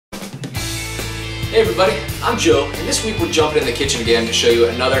Hey everybody, I'm Joe, and this week we're jumping in the kitchen again to show you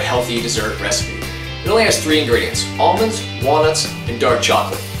another healthy dessert recipe. It only has 3 ingredients: almonds, walnuts, and dark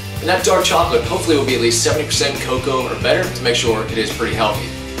chocolate. And that dark chocolate hopefully will be at least 70% cocoa or better to make sure it is pretty healthy.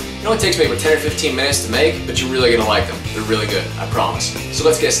 It only takes maybe 10 or 15 minutes to make, but you're really going to like them. They're really good, I promise. So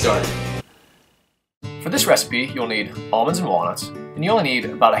let's get started. For this recipe, you'll need almonds and walnuts, and you only need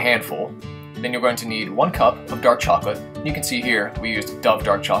about a handful. Then you're going to need 1 cup of dark chocolate. You can see here we used Dove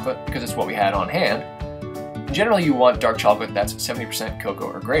dark chocolate because it's what we had on hand. Generally you want dark chocolate that's 70%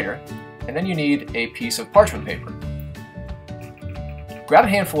 cocoa or greater. And then you need a piece of parchment paper. Grab a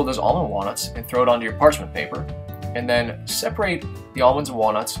handful of those almond and walnuts and throw it onto your parchment paper. And then separate the almonds and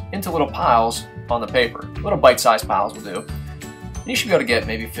walnuts into little piles on the paper. Little bite-sized piles will do. And you should be able to get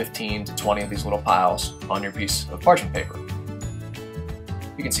maybe 15 to 20 of these little piles on your piece of parchment paper.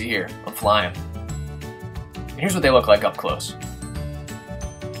 You can see here, I'm flying. And here's what they look like up close.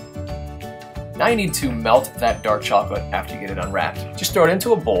 Now you need to melt that dark chocolate after you get it unwrapped. Just throw it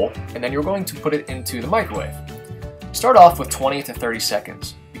into a bowl, and then you're going to put it into the microwave. Start off with 20 to 30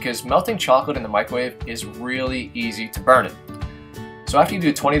 seconds, because melting chocolate in the microwave is really easy to burn it. So after you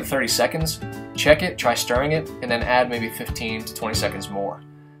do 20 to 30 seconds, check it, try stirring it, and then add maybe 15 to 20 seconds more.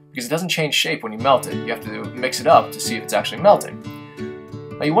 Because it doesn't change shape when you melt it. You have to mix it up to see if it's actually melting.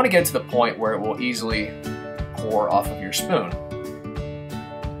 Now you want to get to the point where it will easily pour off of your spoon.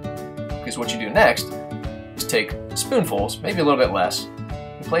 Because what you do next is take spoonfuls, maybe a little bit less,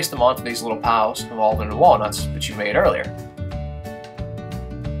 and place them onto these little piles of almond and walnuts that you made earlier.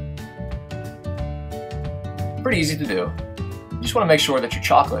 Pretty easy to do. You just want to make sure that your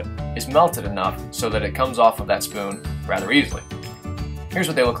chocolate is melted enough so that it comes off of that spoon rather easily. Here's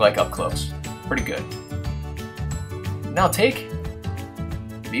what they look like up close. Pretty good. Now take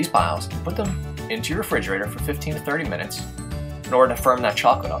these piles and put them into your refrigerator for 15 to 30 minutes in order to firm that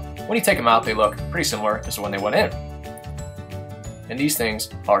chocolate up. When you take them out, they look pretty similar as to when they went in. And these things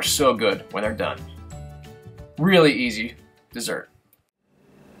are so good when they're done. Really easy dessert.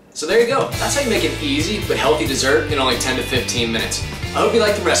 So there you go. That's how you make an easy but healthy dessert in only 10 to 15 minutes. I hope you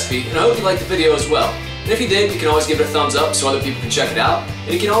liked the recipe, and I hope you liked the video as well. And if you did, you can always give it a thumbs up so other people can check it out.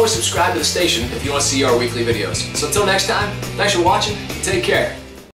 And you can always subscribe to the station if you want to see our weekly videos. So until next time, thanks for watching, and take care.